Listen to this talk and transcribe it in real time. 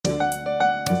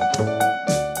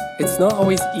It's not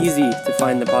always easy to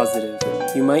find the positive.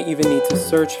 You might even need to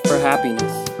search for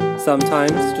happiness.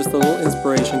 Sometimes just a little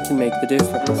inspiration can make the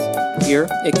difference. Here,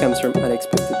 it comes from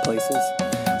unexpected places.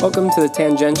 Welcome to the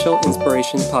Tangential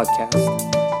Inspiration Podcast.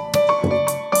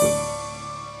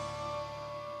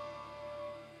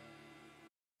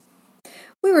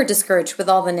 We were discouraged with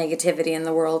all the negativity in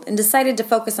the world and decided to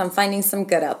focus on finding some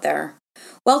good out there.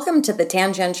 Welcome to the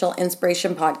Tangential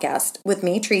Inspiration Podcast with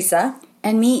me, Teresa.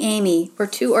 And me, Amy. We're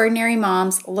two ordinary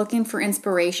moms looking for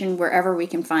inspiration wherever we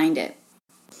can find it.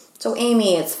 So,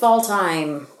 Amy, it's fall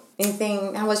time.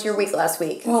 How was your week last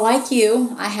week? Well, like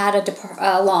you, I had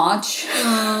a launch,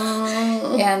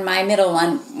 and my middle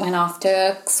one went off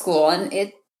to school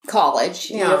and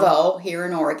college, U of O, here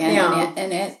in Oregon,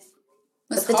 and it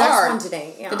was the hard. Ducks won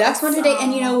today. Yeah. The Ducks won today,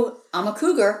 and I'm a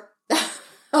Cougar.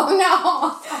 Oh,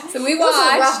 no. So we watched. It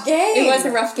was a rough game. It was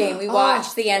a rough game. We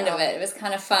watched the end of it. It was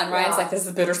kind of fun. Ryan's like, this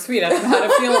is bittersweet. I don't know how to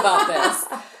feel about this.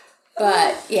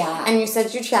 But, yeah. And you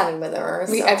said you chatted with her.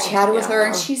 So, I've chatted with her,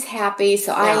 and she's happy.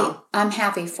 So I'm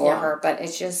happy for her. But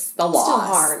it's just the loss. Still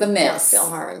hard. The miss. Yeah, still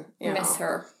hard. Miss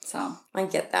her. So I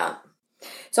get that.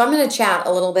 So I'm going to chat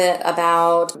a little bit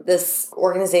about this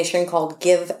organization called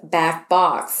Give Back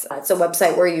Box. It's a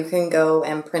website where you can go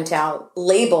and print out,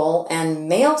 label, and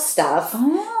mail stuff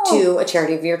to a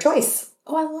charity of your choice.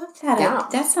 Oh, I love that. Yeah.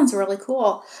 That sounds really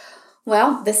cool.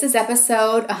 Well, this is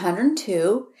episode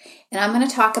 102, and I'm going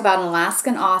to talk about an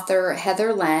Alaskan author,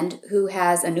 Heather Lend, who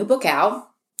has a new book out.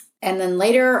 And then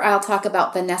later I'll talk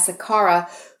about Vanessa Cara,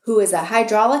 who is a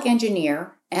hydraulic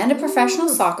engineer and a professional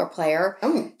soccer player.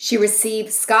 She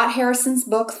received Scott Harrison's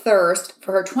book, Thirst,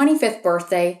 for her 25th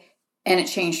birthday, and it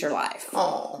changed her life.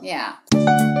 Oh. Yeah.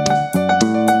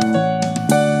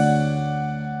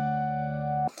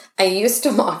 I used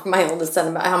to mock my oldest son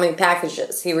about how many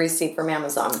packages he received from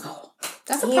Amazon. Oh,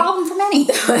 that's a problem for many.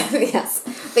 Yes.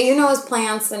 But you know his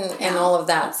plants and all of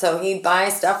that. So he'd buy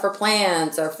stuff for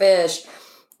plants or fish.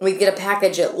 We'd get a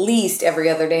package at least every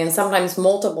other day and sometimes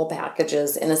multiple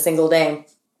packages in a single day.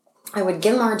 I would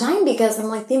give him a hard time because I'm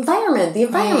like, the environment.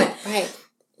 Right.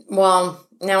 Well,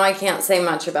 now I can't say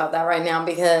much about that right now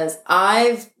because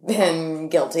I've been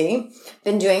guilty.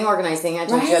 Been doing organizing. I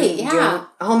told you I'm doing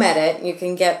home edit. You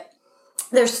can get,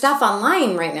 there's stuff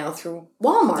online right now through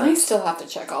Walmart. I still have to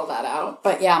check all that out.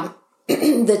 But yeah.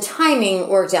 The timing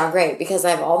worked out great because I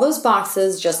have all those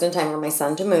boxes just in time for my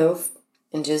son to move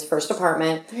into his first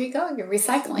apartment. There you go. You're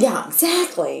recycling. Yeah,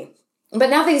 exactly. But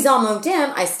now that he's all moved in,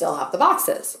 I still have the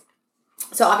boxes.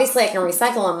 So obviously I can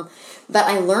recycle them, but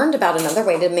I learned about another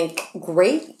way to make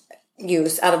great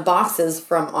use out of boxes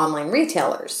from online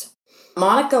retailers.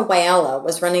 Monica Waiella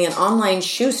was running an online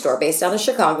shoe store based out of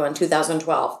Chicago in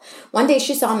 2012. One day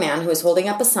she saw a man who was holding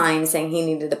up a sign saying he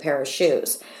needed a pair of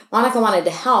shoes. Monica wanted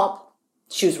to help.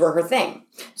 Shoes were her thing.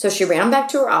 So she ran back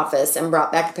to her office and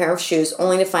brought back a pair of shoes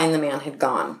only to find the man had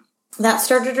gone. That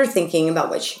started her thinking about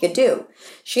what she could do.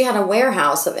 She had a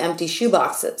warehouse of empty shoe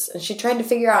boxes, and she tried to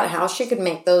figure out how she could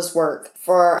make those work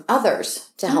for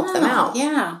others to help them out.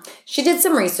 Yeah. She did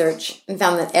some research and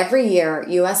found that every year,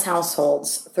 U.S.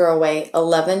 households throw away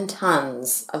 11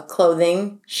 tons of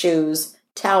clothing, shoes,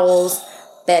 towels,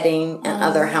 bedding, and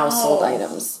other household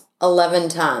items. 11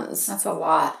 tons. That's a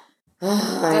lot.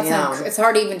 That's it's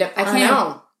hard even to... I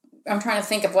know. I'm trying to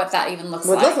think of what that even looks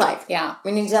Would like. look like. Yeah.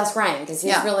 We need to ask Ryan because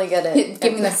he's really good at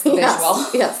giving us the visual.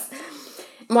 Yes.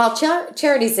 While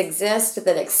charities exist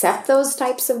that accept those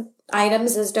types of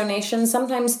items as donations,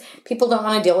 sometimes people don't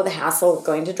want to deal with the hassle of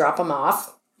going to drop them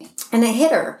off. And it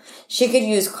hit her. She could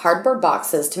use cardboard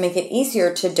boxes to make it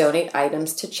easier to donate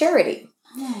items to charity.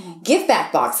 Give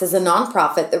Back Box is a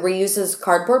nonprofit that reuses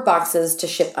cardboard boxes to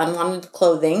ship unwanted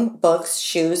clothing, books,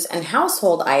 shoes, and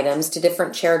household items to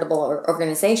different charitable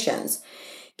organizations.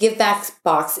 Give Back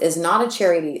Box is not a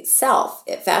charity itself.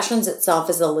 It fashions itself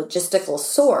as a logistical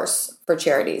source for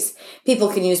charities. People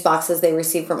can use boxes they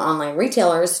receive from online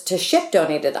retailers to ship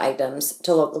donated items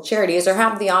to local charities or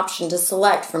have the option to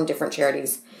select from different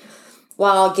charities.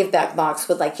 While Give Back Box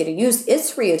would like you to use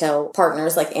its retail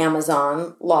partners like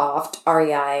Amazon, Loft,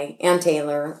 REI, Ann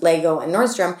Taylor, Lego, and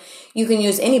Nordstrom, you can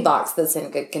use any box that's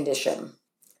in good condition.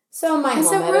 So my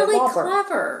home edit really wallpaper.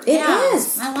 clever. It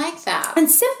is. I like that. And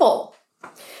simple.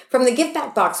 From the Give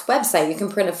Back Box website, you can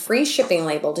print a free shipping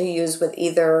label to use with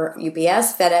either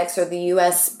UPS, FedEx, or the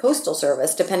U.S. Postal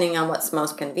Service, depending on what's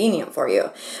most convenient for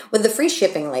you. With the free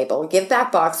shipping label, Give Back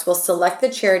Box will select the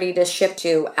charity to ship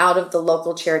to out of the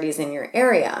local charities in your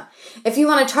area. If you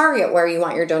want to target where you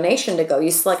want your donation to go,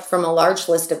 you select from a large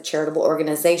list of charitable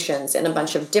organizations in a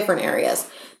bunch of different areas: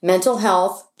 mental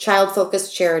health,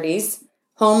 child-focused charities,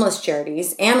 homeless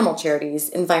charities, animal charities,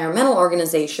 environmental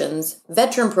organizations,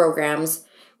 veteran programs,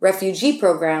 refugee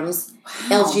programs,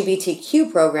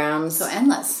 LGBTQ programs. So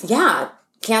endless. Yeah.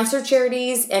 Cancer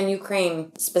charities and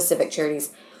Ukraine-specific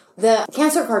charities. The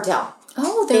Cancer Cartel.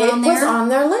 Oh, they're on there? It was on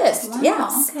their list. Wow,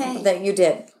 yes. okay. That you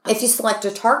did. If you select a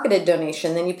targeted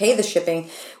donation, then you pay the shipping,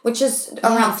 which is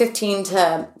around $15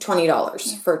 to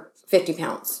 $20 for 50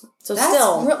 pounds. So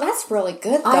that's really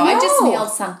good, though. I just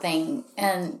mailed something,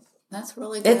 and that's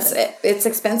really good. It's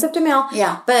expensive to mail.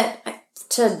 Yeah. But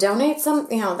to donate some,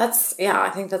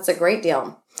 I think that's a great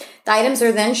deal. The items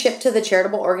are then shipped to the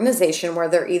charitable organization where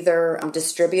they're either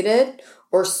distributed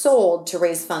or sold to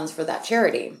raise funds for that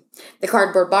charity. The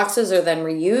cardboard boxes are then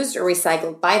reused or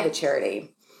recycled by the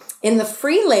charity. In the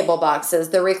free label boxes,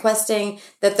 they're requesting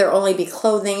that there only be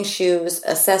clothing, shoes,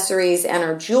 accessories, and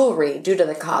or jewelry due to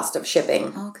the cost of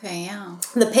shipping. Okay, yeah.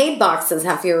 The paid boxes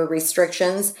have fewer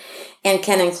restrictions and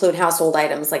can include household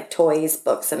items like toys,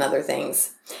 books, and other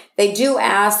things. They do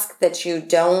ask that you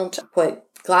don't put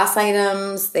glass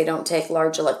items, they don't take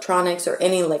large electronics or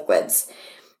any liquids.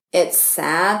 It's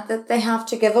sad that they have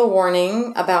to give a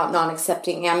warning about not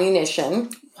accepting ammunition.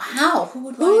 Wow.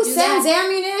 Who sends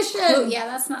ammunition? Yeah,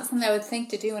 that's not something I would think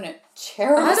to do in a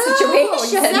charitable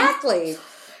situation. Exactly.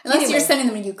 Unless you're sending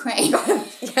them to Ukraine.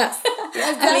 Yes.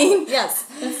 Yes.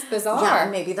 That's bizarre. Yeah,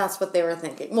 maybe that's what they were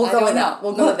thinking. We'll go with that.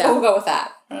 We'll go with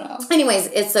that. I don't know. Anyways,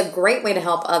 it's a great way to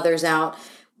help others out.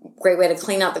 Great way to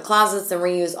clean out the closets and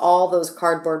reuse all those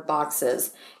cardboard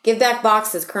boxes. Give Back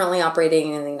Box is currently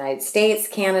operating in the United States,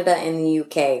 Canada, and the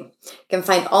UK. You can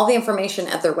find all the information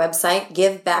at their website,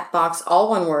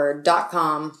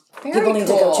 givebackbox.com. People need to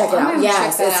go check it out.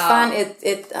 Yes, it's fun.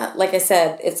 It like I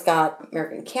said, it's got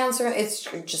American Cancer. It's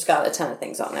just got a ton of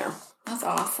things on there. That's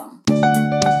awesome.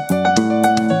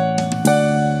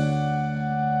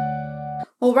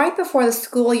 Well, right before the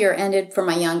school year ended for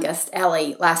my youngest,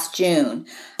 Ellie, last June,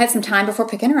 I had some time before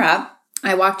picking her up.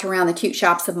 I walked around the cute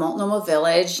shops of Multnomah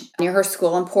Village near her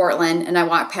school in Portland, and I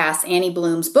walked past Annie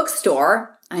Bloom's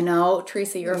bookstore. I know,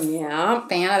 Teresa, you're a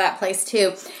fan of that place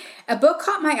too. A book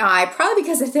caught my eye, probably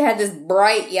because it had this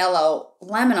bright yellow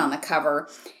lemon on the cover,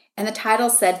 and the title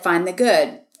said, Find the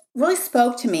Good. Really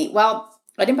spoke to me. Well,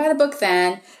 I didn't buy the book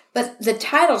then, but the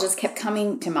title just kept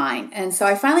coming to mind. And so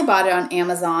I finally bought it on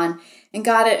Amazon and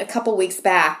got it a couple weeks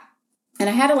back. And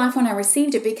I had a laugh when I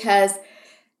received it because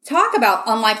talk about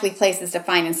unlikely places to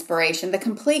find inspiration. The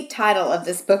complete title of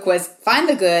this book was Find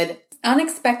the Good,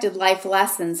 Unexpected Life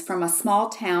Lessons from a Small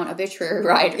Town Obituary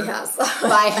Writer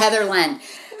by Heather Lend.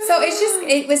 So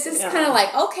it was just kind of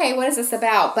like, okay, what is this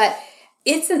about? But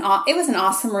it was an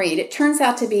awesome read. It turns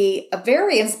out to be a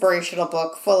very inspirational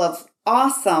book full of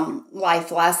awesome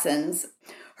life lessons.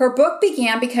 Her book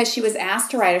began because she was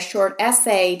asked to write a short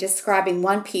essay describing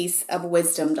one piece of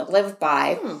wisdom to live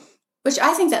by, which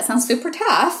I think that sounds super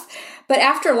tough. But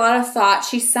after a lot of thought,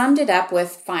 she summed it up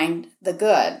with Find the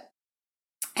Good.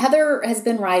 Heather has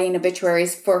been writing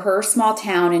obituaries for her small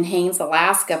town in Haines,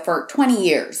 Alaska for 20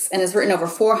 years and has written over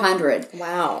 400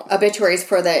 obituaries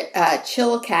for the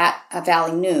Chilliwack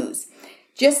Valley News.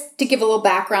 Just to give a little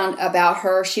background about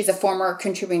her, she's a former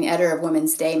contributing editor of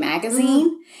Women's Day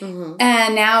magazine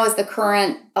and now is the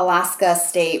current Alaska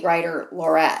State Writer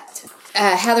Laureate.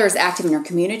 Heather is active in her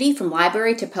community from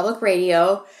library to public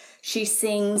radio. She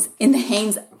sings in the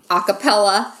Haines a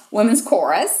cappella women's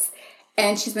chorus,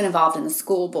 and she's been involved in the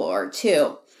school board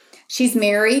too. She's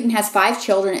married and has 5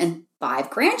 children and 5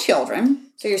 grandchildren.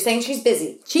 So you're saying she's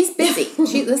busy? She's busy.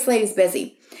 This lady's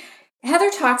busy.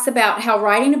 Heather talks about how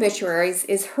writing obituaries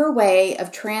is her way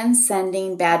of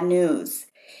transcending bad news.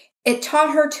 It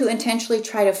taught her to intentionally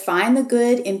try to find the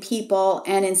good in people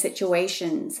and in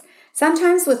situations.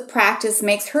 Sometimes with practice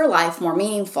makes her life more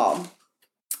meaningful.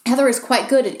 Heather is quite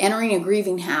good at entering a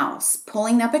grieving house,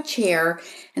 pulling up a chair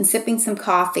and sipping some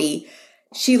coffee.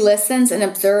 She listens and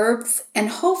observes and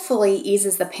hopefully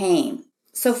eases the pain.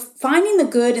 So finding the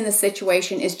good in the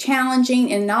situation is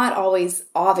challenging and not always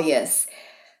obvious.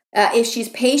 If she's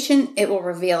patient, it will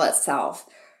reveal itself.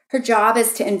 Her job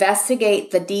is to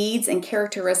investigate the deeds and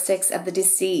characteristics of the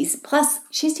deceased. Plus,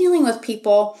 she's dealing with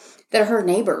people that are her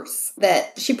neighbors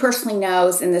that she personally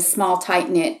knows in this small,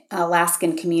 tight-knit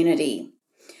Alaskan community.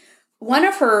 One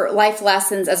of her life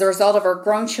lessons as a result of her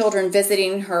grown children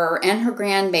visiting her and her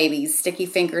grandbabies, sticky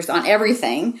fingers on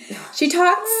everything, she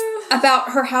talks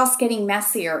about her house getting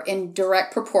messier in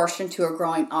direct proportion to her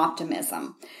growing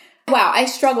optimism. Wow, I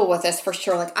struggle with this for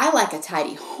sure. Like, I like a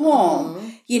tidy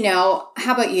home. You know,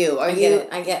 how about you? I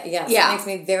get it. Yes. Yeah. It makes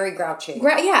me very grouchy.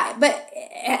 Yeah, but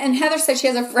And Heather said she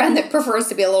has a friend that prefers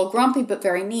to be a little grumpy but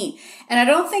very neat. And I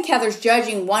don't think Heather's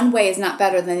judging one way is not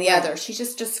better than the other. She's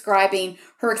just describing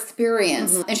her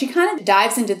experience. And she kind of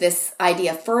dives into this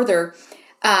idea further.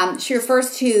 She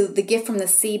refers to The Gift from the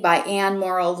Sea by Anne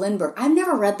Morrow Lindbergh. I've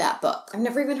never read that book. I've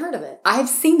never even heard of it. I've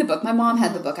seen the book. My mom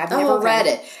had the book. I've never read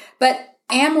it. But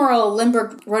Anne Morrow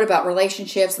Lindbergh wrote about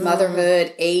relationships,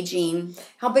 motherhood, aging.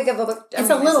 How big of a book? It's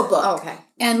a little book. Oh, okay.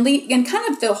 And kind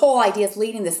of the whole idea is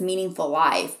leading this meaningful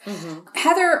life.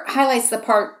 Heather highlights the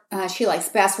part she likes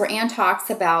best where Anne talks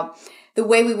about the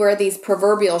way we wear these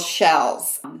proverbial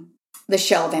shells. The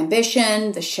shell of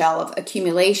ambition, the shell of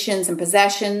accumulations and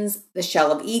possessions, the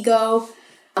shell of ego,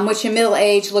 which in middle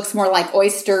age looks more like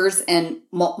oysters and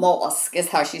mollusk is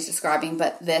how she's describing,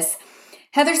 but this.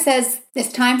 Heather says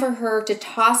it's time for her to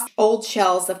toss old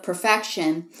shells of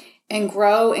perfection and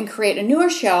grow and create a newer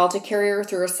shell to carry her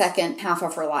through her second half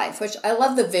of her life, which I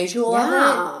love the visual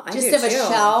of it. Just of a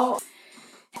shell.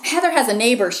 Heather has a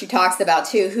neighbor she talks about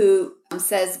too who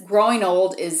says growing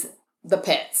old is the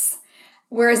pits.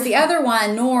 Whereas the other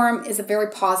one, Norm, is a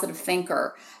very positive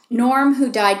thinker. Norm,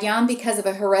 who died young because of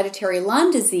a hereditary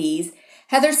lung disease,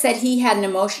 Heather said he had an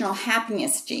emotional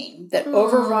happiness gene that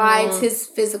overrides his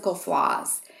physical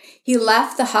flaws. He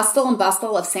left the hustle and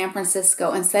bustle of San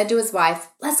Francisco and said to his wife,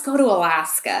 let's go to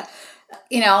Alaska.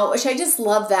 Which I just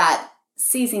love that,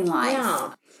 seizing life.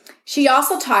 Yeah. She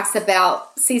also talks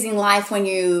about seizing life when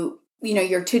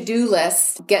your to-do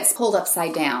list gets pulled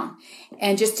upside down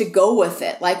and just to go with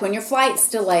it. Like when your flight's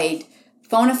delayed,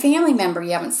 phone a family member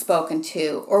you haven't spoken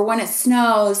to, or when it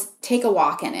snows, take a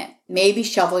walk in it. Maybe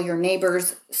shovel your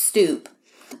neighbor's stoop.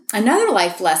 Another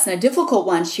life lesson, a difficult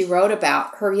one she wrote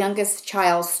about, her youngest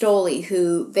child, Stoli,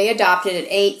 who they adopted at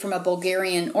 8 from a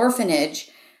Bulgarian orphanage,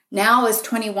 now is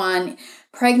 21,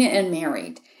 pregnant and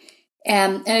married.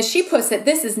 And as she puts it,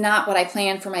 this is not what I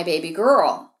planned for my baby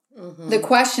girl. The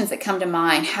questions that come to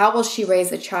mind: how will she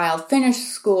raise a child, finish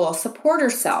school, support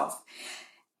herself?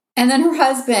 And then her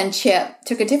husband, Chip,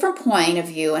 took a different point of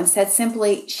view and said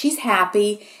simply, she's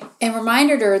happy, and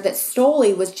reminded her that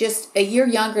Stoli was just a year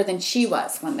younger than she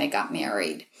was when they got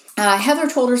married. Heather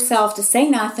told herself to say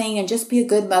nothing and just be a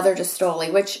good mother to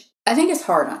Stoli, which I think is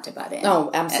hard not to butt in.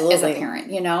 Oh, absolutely. As a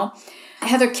parent,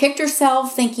 Heather kicked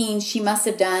herself thinking she must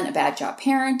have done a bad job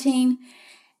parenting.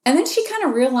 And then she kind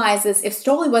of realizes if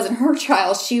Stoli wasn't her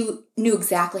child, she knew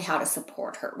exactly how to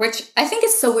support her, which I think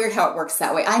is so weird how it works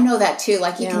that way. I know that too.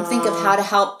 Like you can think of how to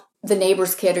help the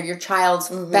neighbor's kid or your child's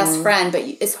best friend, but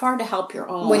it's hard to help your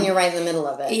own. When you're right in the middle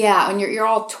of it. Yeah, when you're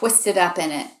all twisted up in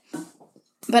it.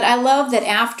 But I love that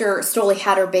after Stoli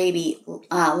had her baby,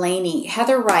 Lainey,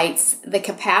 Heather writes, the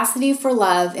capacity for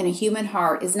love in a human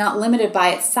heart is not limited by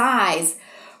its size,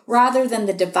 rather than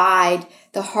the divide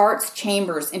the heart's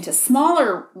chambers into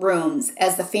smaller rooms.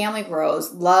 As the family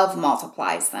grows, love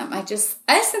multiplies them. I just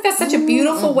think that's such a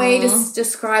beautiful way to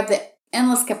describe the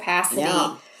endless capacity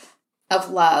of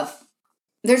love.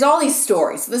 There's all these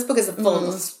stories. So this book is full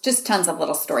of just tons of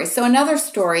little stories. So another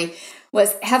story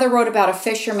was Heather wrote about a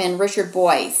fisherman, Richard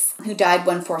Boyce, who died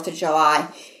one 4th of July.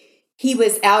 He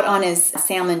was out on his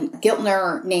salmon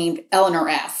Giltner named Eleanor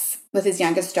S. with his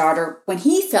youngest daughter when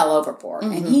he fell overboard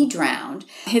and he drowned.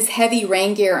 His heavy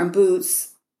rain gear and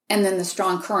boots and then the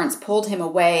strong currents pulled him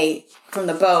away from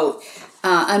the boat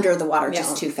under the water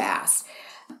just too fast.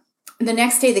 The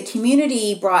next day, the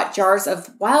community brought jars of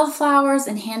wildflowers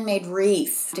and handmade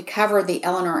wreaths to cover the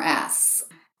Eleanor S.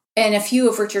 And a few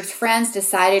of Richard's friends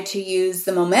decided to use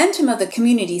the momentum of the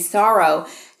community's sorrow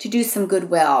to do some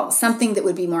goodwill, something that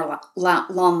would be more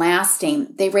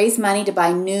long-lasting. They raised money to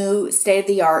buy new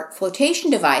state-of-the-art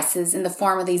flotation devices in the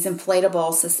form of these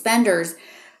inflatable suspenders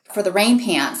for the rain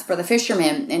pants for the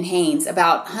fishermen in Haines,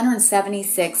 about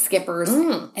 176 skippers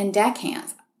and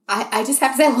deckhands. I just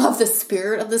have to say, I love the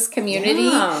spirit of this community.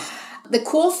 Yeah. The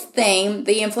cool thing,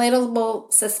 the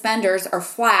inflatable suspenders are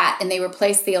flat and they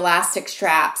replace the elastic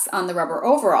straps on the rubber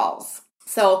overalls.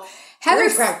 So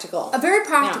Heather's very practical. Very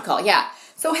practical, yeah.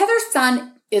 So Heather's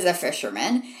son is a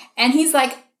fisherman and he's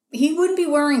like, he wouldn't be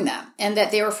wearing them and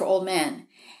that they were for old men.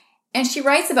 And she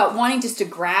writes about wanting just to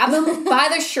grab them by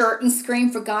the shirt and scream,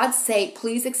 for God's sake,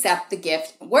 please accept the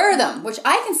gift, wear them, which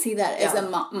I can see that as a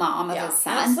mom of his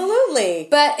son. Absolutely.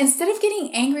 But instead of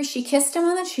getting angry, she kissed him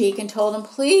on the cheek and told him,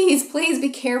 please, please be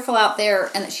careful out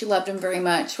there, and that she loved him very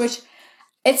much, which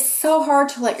it's so hard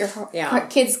to let your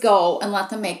kids go and let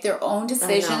them make their own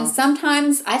decisions.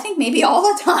 Sometimes, I think maybe all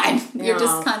the time, you're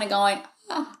just kind of going,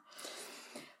 oh.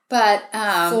 But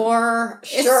for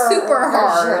it's sure, super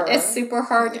hard. Sure. It's super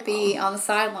hard to be on the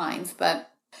sidelines.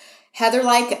 But Heather,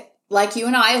 like like you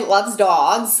and I, loves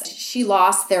dogs. She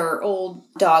lost their old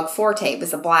dog, Forte. It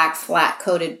was a black,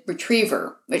 flat-coated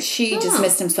retriever, but she just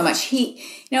missed him so much. He,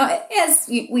 as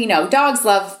we know, dogs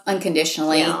love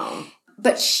unconditionally. Yeah.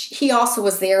 But he also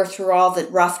was there through all the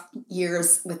rough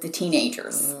years with the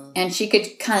teenagers. And she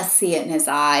could kind of see it in his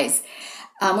eyes,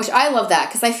 which I love that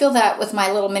because I feel that with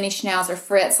my little mini Schnauzer,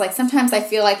 Fritz. Like sometimes I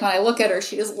feel like when I look at her,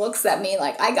 she just looks at me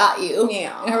like, I got you.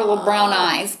 Yeah. In her little brown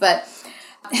eyes. But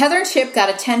Heather and Chip got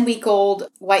a 10-week-old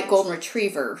white golden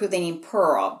retriever who they named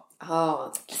Pearl.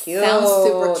 Oh, that's cute. Sounds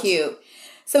super cute.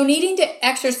 So needing to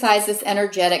exercise this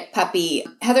energetic puppy,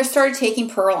 Heather started taking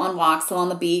Pearl on walks along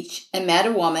the beach and met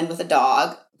a woman with a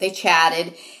dog. They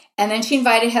chatted, and then she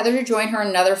invited Heather to join her and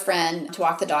another friend to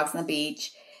walk the dogs on the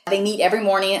beach. They meet every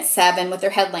morning at 7 with their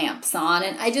headlamps on,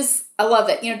 and I love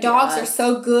it. Dogs are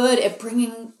so good at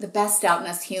bringing the best out in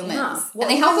us humans. Yeah. And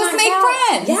they help us make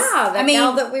friends. Yeah, that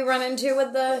gal that we run into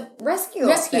with the rescue.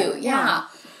 Yeah.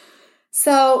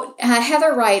 So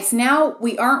Heather writes, now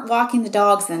we aren't walking the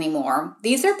dogs anymore.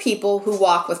 These are people who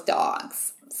walk with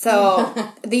dogs. So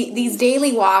these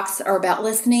daily walks are about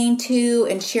listening to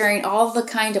and sharing all the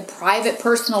kind of private,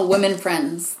 personal women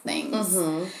friends things.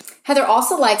 Mm-hmm. Heather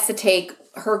also likes to take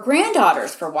her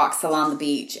granddaughters for walks along the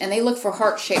beach, and they look for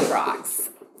heart-shaped rocks.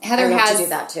 Heather has to do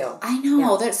that too. I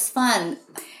know, that's fun.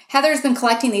 Heather's been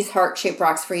collecting these heart-shaped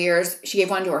rocks for years. She gave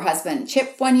one to her husband,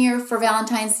 Chip, one year for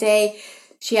Valentine's Day.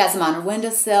 She has them on her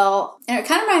windowsill. And it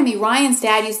kind of reminded me, Ryan's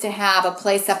dad used to have a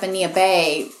place up in Nia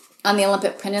Bay on the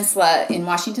Olympic Peninsula in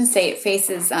Washington State. It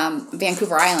faces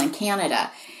Vancouver Island,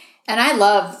 Canada. And I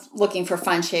love looking for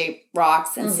fun-shaped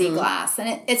rocks and sea glass.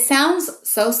 And it sounds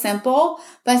so simple,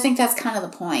 but I think that's kind of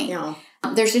the point. Yeah.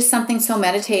 There's just something so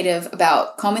meditative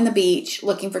about combing the beach,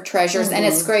 looking for treasures, and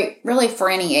it's great really for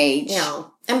any age. Yeah.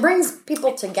 And brings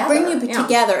people together.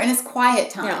 Together, and it's quiet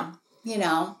time,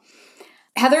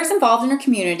 Heather's involved in her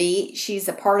community. She's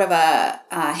a part of a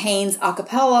Haynes a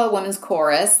cappella women's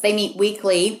chorus. They meet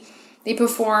weekly. They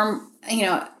perform,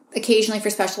 occasionally for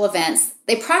special events.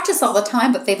 They practice all the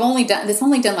time, but they've only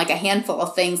done like a handful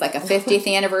of things, like a 50th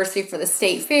anniversary for the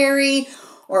state ferry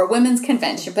or a women's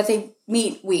convention, but they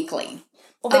meet weekly.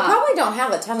 Well, they probably don't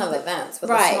have a ton of events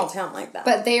with a small town like that.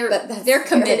 But they're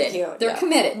committed. Cute, they're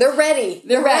committed. They're ready.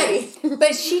 They're ready.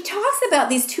 But she talks about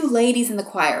these two ladies in the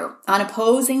choir on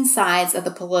opposing sides of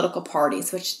the political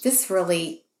parties, which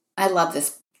I love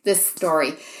this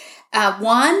story.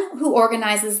 One who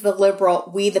organizes the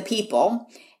liberal We the People,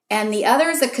 and the other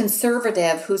is a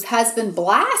conservative whose husband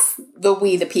blasts the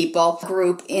We the People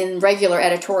group in regular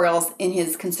editorials in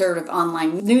his conservative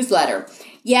online newsletter.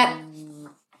 Yet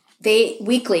they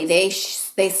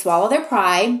swallow their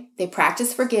pride, they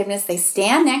practice forgiveness, they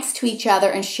stand next to each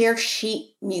other and share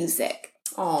sheet music.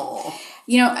 Oh,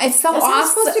 it's so that's awesome. how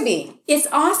it's supposed to be. It's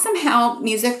awesome how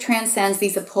music transcends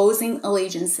these opposing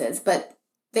allegiances, but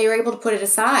they were able to put it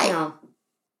aside. Yeah.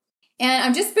 And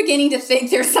I'm just beginning to think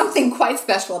there's something quite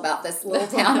special about this little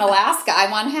town in Alaska. I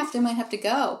might have to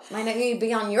go. Might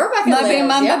be on your bucket list.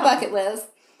 My bucket list.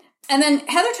 And then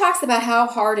Heather talks about how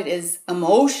hard it is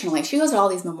emotionally. She goes to all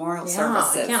these memorial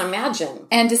services. I can't imagine.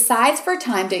 And decides for a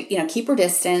time to, keep her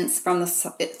distance from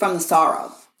the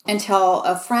sorrow until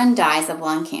a friend dies of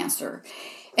lung cancer.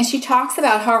 And she talks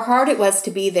about how hard it was to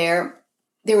be there.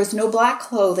 There was no black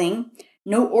clothing,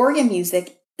 no organ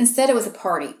music. Instead, it was a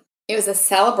party. It was a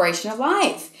celebration of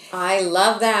life. I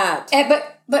love that.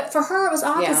 But for her, it was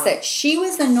opposite. Yeah. She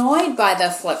was annoyed by the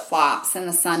flip-flops and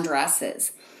the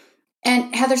sundresses.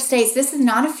 And Heather states, this is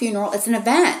not a funeral, it's an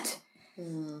event.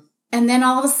 Mm. And then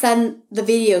all of a sudden, the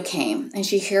video came, and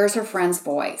she hears her friend's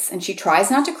voice. And she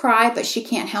tries not to cry, but she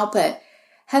can't help it.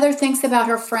 Heather thinks about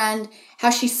her friend,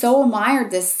 how she so admired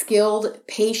this skilled,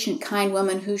 patient, kind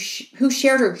woman who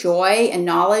shared her joy and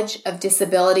knowledge of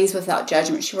disabilities without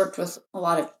judgment. She worked with a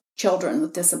lot of children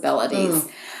with disabilities.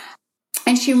 Mm.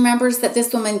 And she remembers that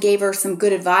this woman gave her some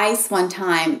good advice one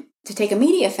time to take a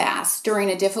media fast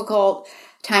during a difficult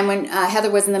time when Heather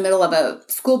was in the middle of a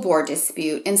school board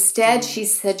dispute. Instead, she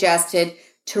suggested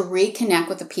to reconnect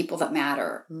with the people that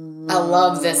matter. I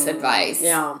love this advice.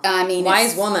 Yeah. I mean,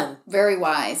 wise woman. Very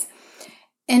wise.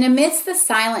 And amidst the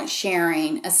silent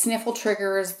sharing, a sniffle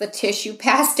triggers, the tissue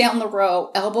passed down the row,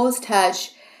 elbows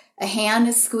touch, a hand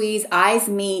is squeezed, eyes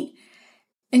meet.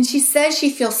 And she says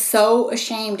she feels so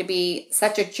ashamed to be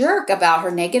such a jerk about her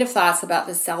negative thoughts about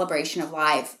this celebration of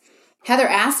life. Heather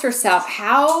asked herself,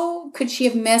 how could she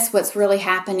have missed what's really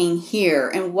happening here?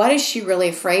 And what is she really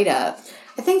afraid of?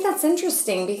 I think that's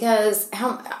interesting because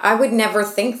I would never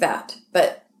think that.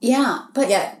 But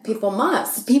yet people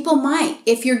must. People might.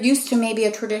 If you're used to maybe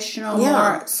a traditional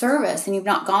more service and you've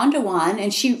not gone to one.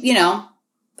 And she,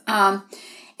 and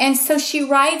And so she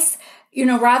writes,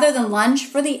 rather than lunge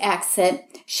for the exit,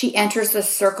 she enters the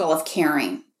circle of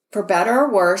caring. For better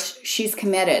or worse, she's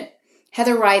committed.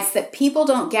 Heather writes that people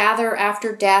don't gather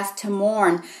after death to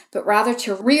mourn, but rather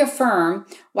to reaffirm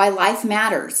why life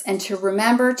matters and to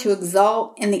remember to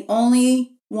exult in the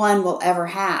only one we'll ever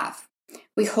have.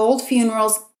 We hold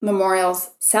funerals,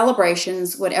 memorials,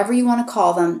 celebrations, whatever you want to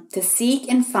call them, to seek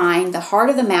and find the heart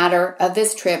of the matter of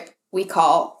this trip we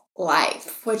call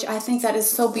life, which I think that is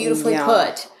so beautifully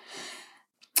put.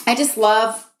 I just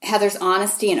love Heather's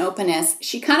honesty and openness.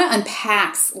 She kind of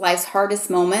unpacks life's hardest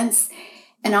moments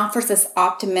and offers this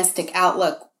optimistic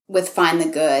outlook with find the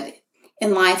good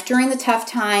in life during the tough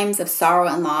times of sorrow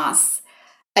and loss.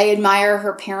 I admire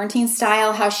her parenting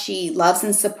style, how she loves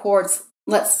and supports,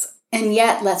 and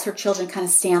yet lets her children kind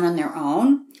of stand on their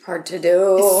own. Hard to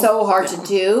do. It's so hard to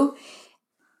do.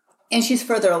 And she's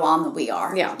further along than we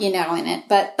are, in it.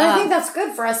 But I think that's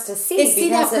good for us to see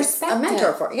that because it's a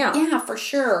mentor for Yeah, for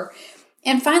sure.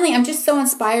 And finally, I'm just so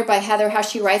inspired by Heather, how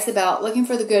she writes about looking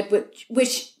for the good,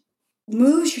 which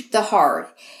moves the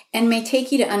heart and may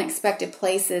take you to unexpected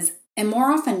places. And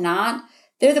more often than not,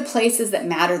 they're the places that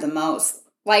matter the most.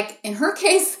 Like in her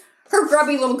case, her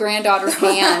grubby little granddaughter's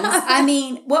hands. I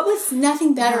mean, what was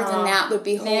nothing better than that would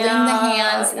be holding the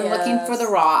hands and looking for the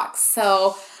rocks.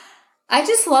 So I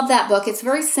just love that book. It's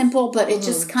very simple, but it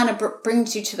just kind of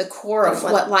brings you to the core of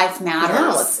what life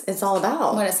matters. Yeah, it's all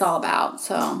about. What it's all about.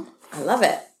 So I love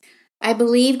it. I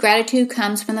believe gratitude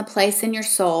comes from the place in your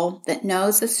soul that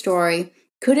knows the story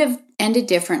could have ended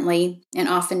differently and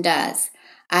often does.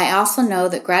 I also know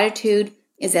that gratitude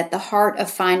is at the heart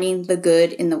of finding the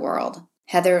good in the world.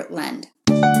 Heather Lend.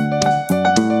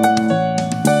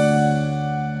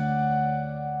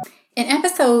 In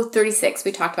episode 36,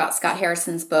 we talked about Scott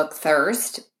Harrison's book,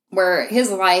 Thirst, where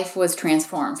his life was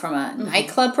transformed from a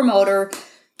nightclub promoter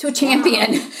to a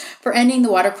champion for ending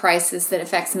the water crisis that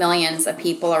affects millions of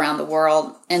people around the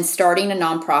world and starting a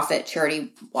nonprofit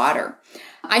charity, Water.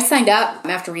 I signed up,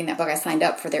 after reading that book, I signed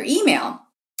up for their email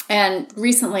and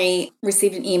recently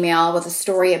received an email with a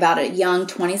story about a young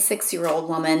 26-year-old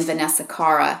woman, Vanessa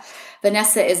Cara.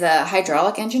 Vanessa is a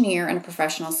hydraulic engineer and a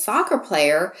professional soccer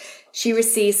player. She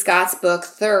received Scott's book,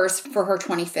 Thirst, for her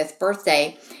 25th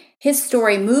birthday. His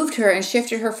story moved her and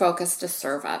shifted her focus to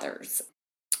serve others.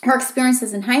 Her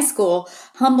experiences in high school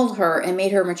humbled her and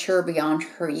made her mature beyond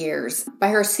her years. By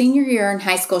her senior year in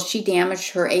high school, she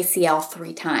damaged her ACL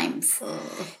 3 times.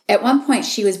 At one point,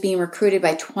 she was being recruited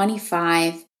by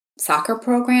 25 soccer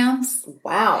programs.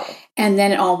 Wow. And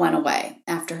then it all went away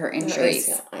after her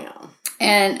injuries.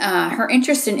 And her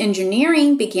interest in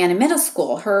engineering began in middle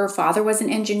school. Her father was an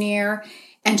engineer,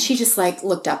 and she just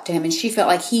looked up to him, and she felt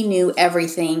like he knew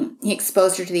everything. He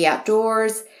exposed her to the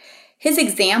outdoors. His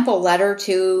example led her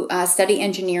to study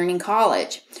engineering in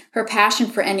college. Her passion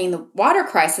for ending the water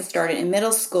crisis started in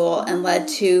middle school and led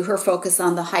to her focus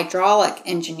on the hydraulic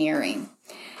engineering.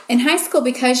 In high school,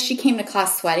 because she came to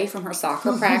class sweaty from her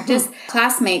soccer practice,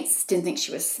 classmates didn't think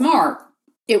she was smart.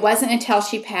 It wasn't until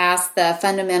she passed the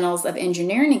Fundamentals of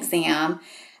Engineering exam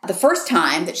the first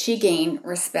time that she gained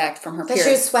respect from her peers. Because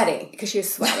she was sweaty. Because she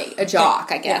was sweaty. A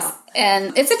jock, I guess. Yeah.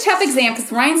 And it's a tough exam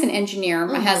because Ryan's an engineer,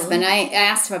 my husband. I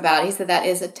asked him about it. He said that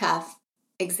is a tough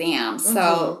exam.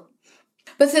 So,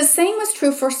 but the same was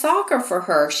true for soccer for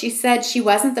her. She said she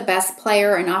wasn't the best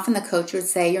player, and often the coach would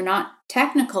say, "You're not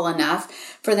technical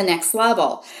enough for the next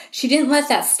level." She didn't let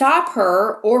that stop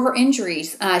her or her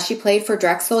injuries. She played for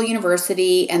Drexel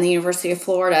University and the University of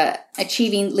Florida,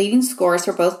 achieving leading scores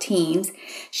for both teams.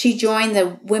 She joined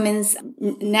the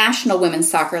National Women's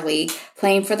Soccer League,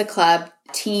 playing for the club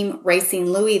Team Racing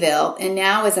Louisville, and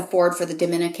now is a forward for the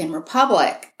Dominican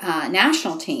Republic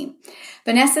national team.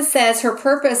 Vanessa says her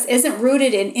purpose isn't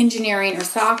rooted in engineering or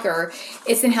soccer,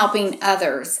 it's in helping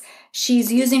others.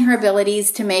 She's using her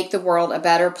abilities to make the world a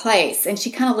better place, and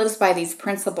she kind of lives by these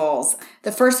principles.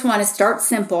 The first one is start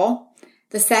simple.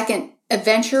 The second,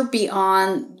 adventure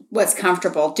beyond what's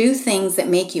comfortable. Do things that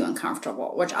make you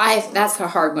uncomfortable, that's a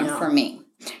hard one for me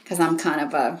because I'm kind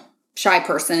of a shy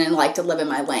person and like to live in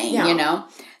my lane, you know.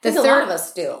 A lot of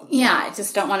us do. Yeah, I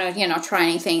just don't want to, try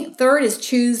anything. Third is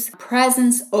choose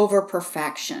presence over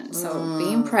perfection. So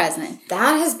being present.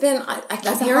 That has been, I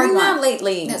keep hearing that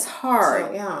lately. It's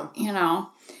hard. So,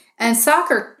 And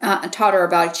soccer taught her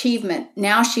about achievement.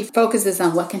 Now she focuses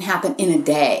on what can happen in a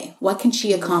day. What can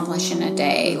she accomplish in a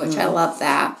day, which I love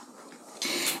that.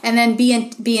 And then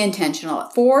be intentional.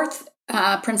 Fourth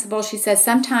principle, she says,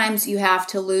 sometimes you have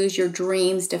to lose your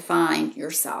dreams to find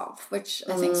yourself, which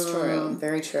I think is true.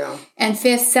 Very true. And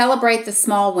fifth, celebrate the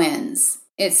small wins.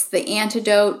 It's the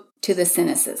antidote to the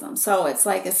cynicism. So it's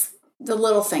like the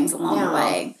little things along the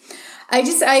way. I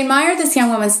admire this young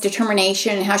woman's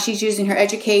determination and how she's using her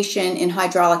education in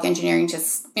hydraulic engineering to,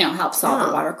 help solve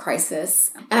the water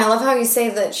crisis. And I love how you say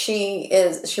that she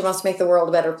wants to make the world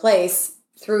a better place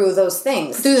through those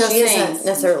things. She isn't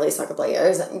necessarily a soccer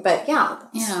player, but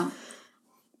yeah.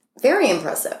 Very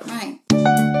impressive. Right.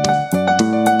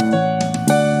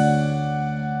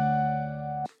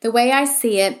 The way I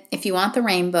see it, if you want the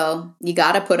rainbow, you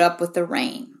got to put up with the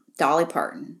rain. Dolly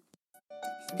Parton.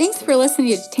 Thanks for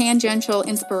listening to Tangential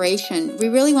Inspiration. We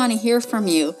really want to hear from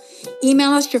you.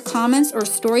 Email us your comments or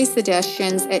story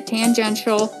suggestions at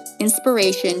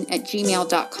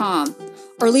tangentialinspiration@gmail.com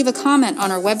or leave a comment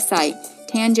on our website,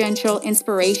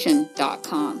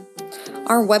 tangentialinspiration.com.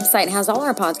 Our website has all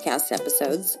our podcast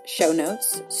episodes, show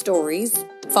notes, stories,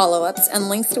 follow-ups, and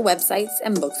links to websites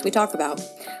and books we talk about.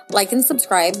 Like and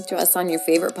subscribe to us on your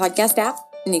favorite podcast app,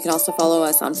 and you can also follow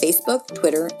us on Facebook,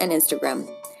 Twitter, and Instagram.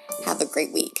 Have a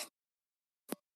great week.